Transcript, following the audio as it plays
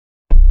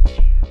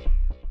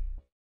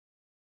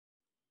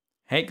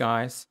Hey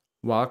guys,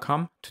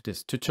 welcome to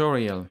this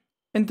tutorial.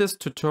 In this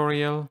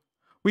tutorial,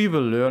 we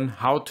will learn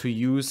how to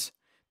use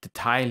the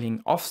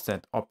tiling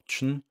offset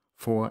option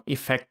for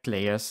effect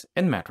layers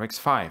in MADRIX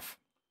 5.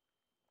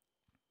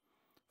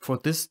 For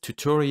this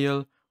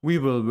tutorial, we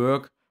will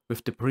work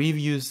with the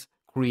previous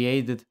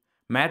created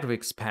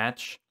MADRIX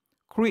patch,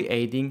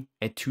 creating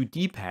a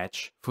 2D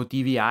patch for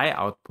DVI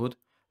output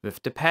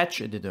with the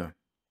patch editor.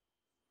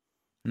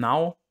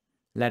 Now,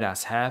 let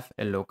us have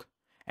a look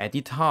at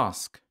the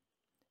task.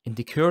 In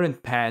the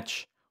current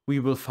patch, we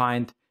will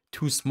find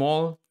two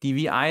small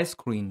DVI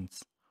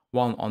screens,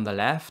 one on the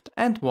left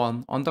and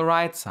one on the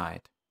right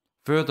side.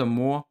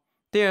 Furthermore,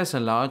 there is a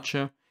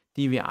larger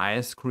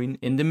DVI screen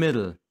in the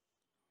middle.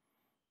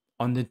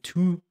 On the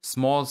two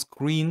small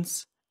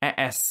screens, a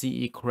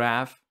SCE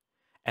graph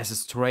as a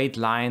straight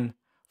line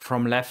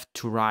from left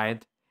to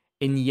right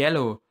in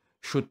yellow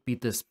should be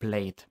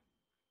displayed.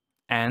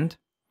 And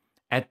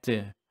at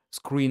the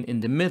screen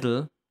in the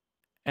middle,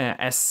 a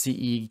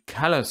SCE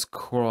color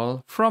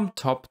scroll from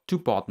top to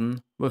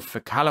bottom with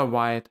a color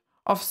white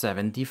of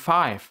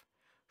 75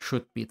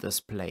 should be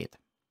displayed.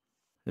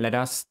 Let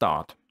us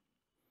start.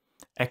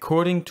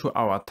 According to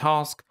our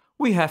task,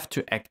 we have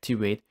to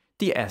activate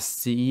the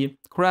SCE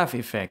graph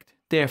effect.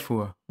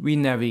 Therefore, we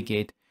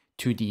navigate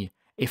to the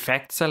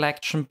Effect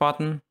Selection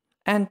button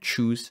and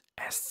choose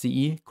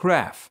SCE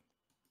graph.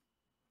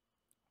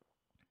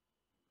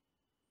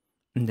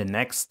 In the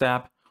next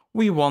step,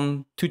 we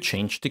want to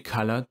change the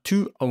color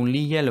to only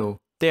yellow.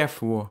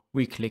 Therefore,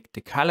 we click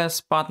the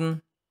Colors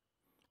button,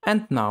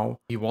 and now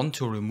we want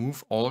to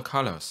remove all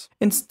colors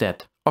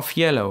instead of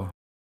yellow.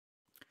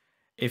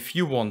 If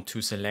you want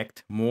to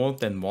select more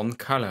than one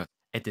color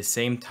at the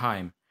same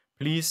time,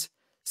 please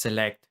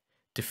select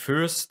the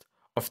first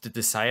of the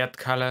desired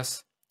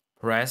colors,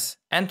 press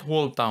and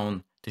hold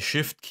down the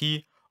Shift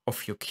key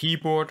of your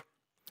keyboard,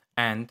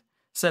 and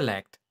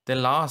select the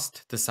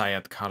last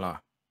desired color.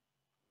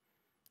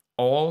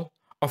 All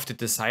of the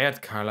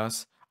desired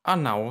colors are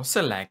now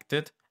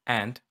selected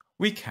and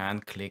we can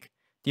click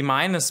the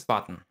minus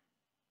button.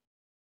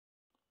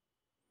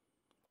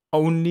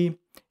 Only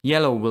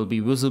yellow will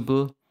be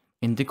visible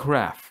in the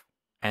graph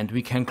and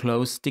we can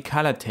close the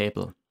color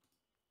table.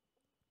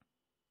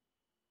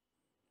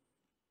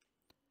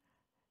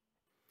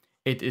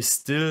 It is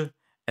still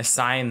a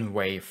sine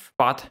wave,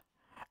 but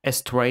a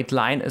straight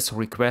line is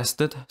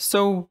requested,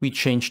 so we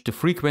change the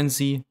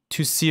frequency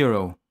to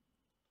 0.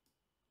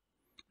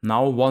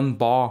 Now one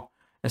bar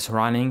is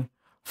running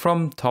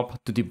from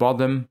top to the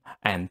bottom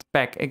and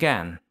back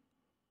again.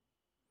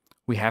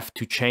 We have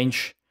to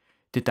change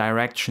the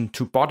direction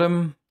to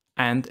bottom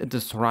and it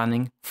is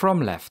running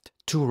from left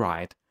to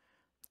right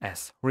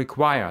as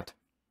required.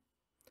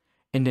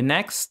 In the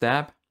next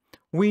step,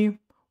 we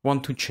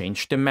want to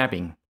change the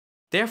mapping.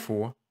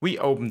 Therefore, we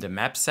open the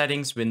Map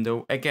Settings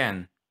window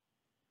again.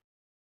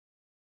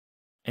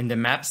 In the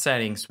Map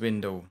Settings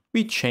window,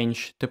 we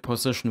change the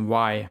position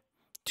Y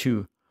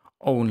to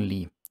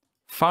only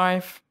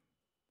 5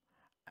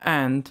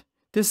 and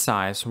the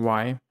size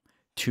Y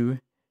to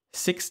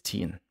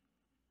 16.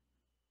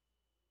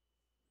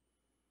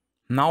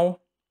 Now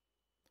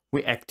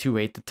we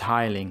activate the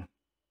tiling.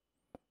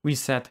 We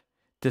set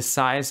the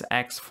size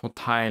X for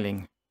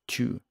tiling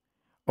to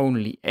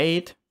only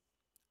 8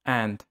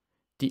 and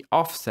the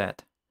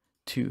offset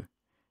to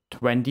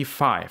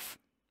 25.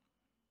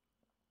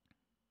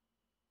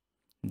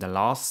 In the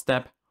last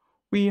step,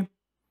 we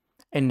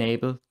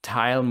enable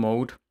tile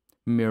mode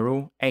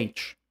mirror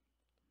H,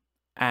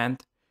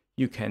 and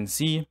you can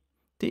see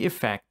the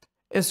effect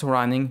is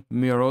running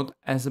mirrored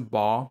as a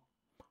bar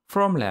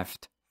from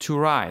left to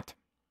right.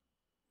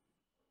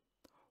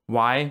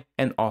 Why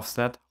an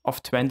offset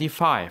of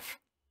 25?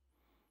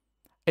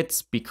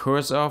 It's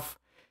because of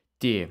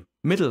the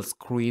middle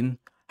screen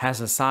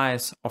has a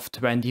size of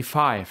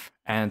 25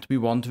 and we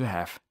want to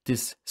have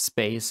this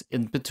space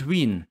in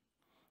between.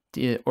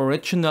 The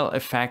original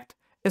effect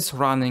is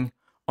running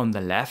on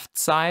the left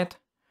side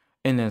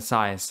in a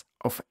size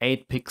of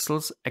 8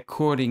 pixels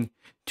according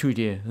to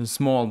the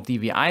small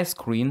DVI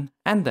screen,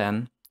 and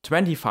then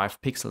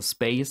 25 pixel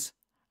space,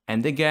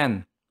 and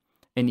again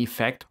an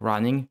effect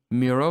running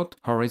mirrored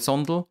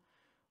horizontal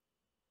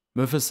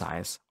with a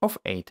size of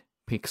 8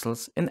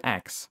 pixels in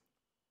X.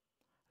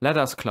 Let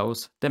us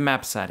close the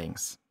map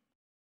settings.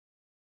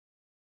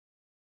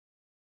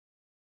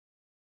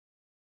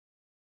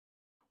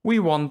 We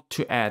want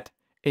to add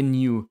a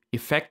new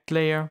effect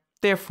layer,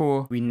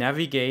 therefore we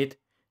navigate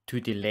to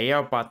the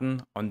Layer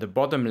button on the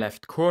bottom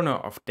left corner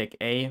of Deck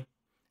A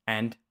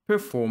and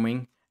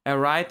performing a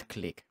right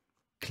click.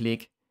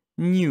 Click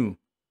New.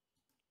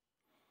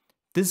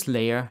 This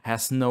layer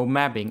has no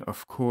mapping,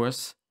 of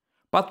course,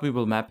 but we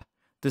will map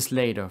this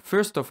later.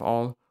 First of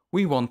all,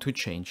 we want to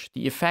change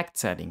the effect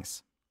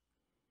settings.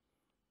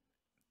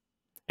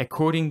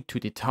 According to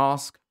the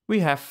task, we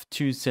have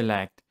to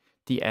select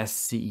the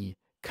SCE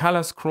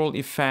color scroll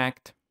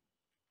effect.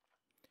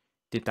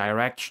 The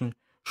direction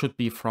should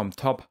be from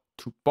top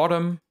to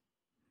bottom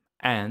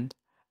and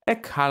a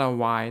color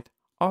white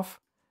of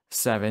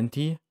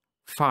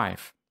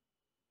 75.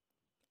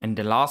 In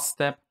the last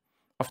step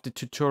of the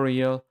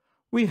tutorial,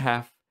 we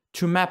have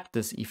to map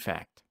this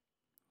effect.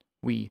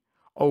 We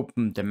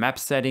open the map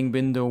setting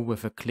window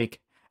with a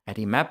click at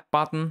the map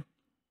button,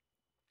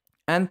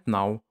 and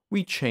now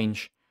we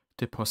change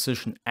the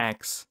position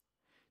X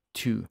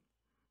to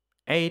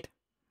 8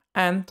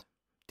 and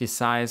the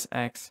size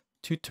X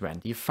to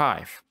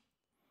 25.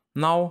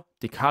 Now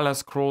the color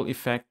scroll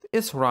effect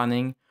is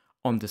running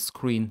on the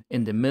screen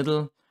in the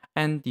middle,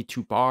 and the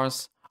two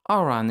bars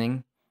are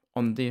running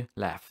on the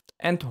left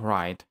and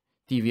right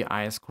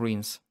DVI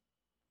screens.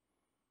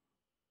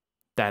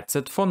 That's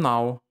it for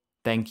now.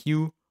 Thank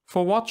you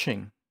for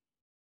watching.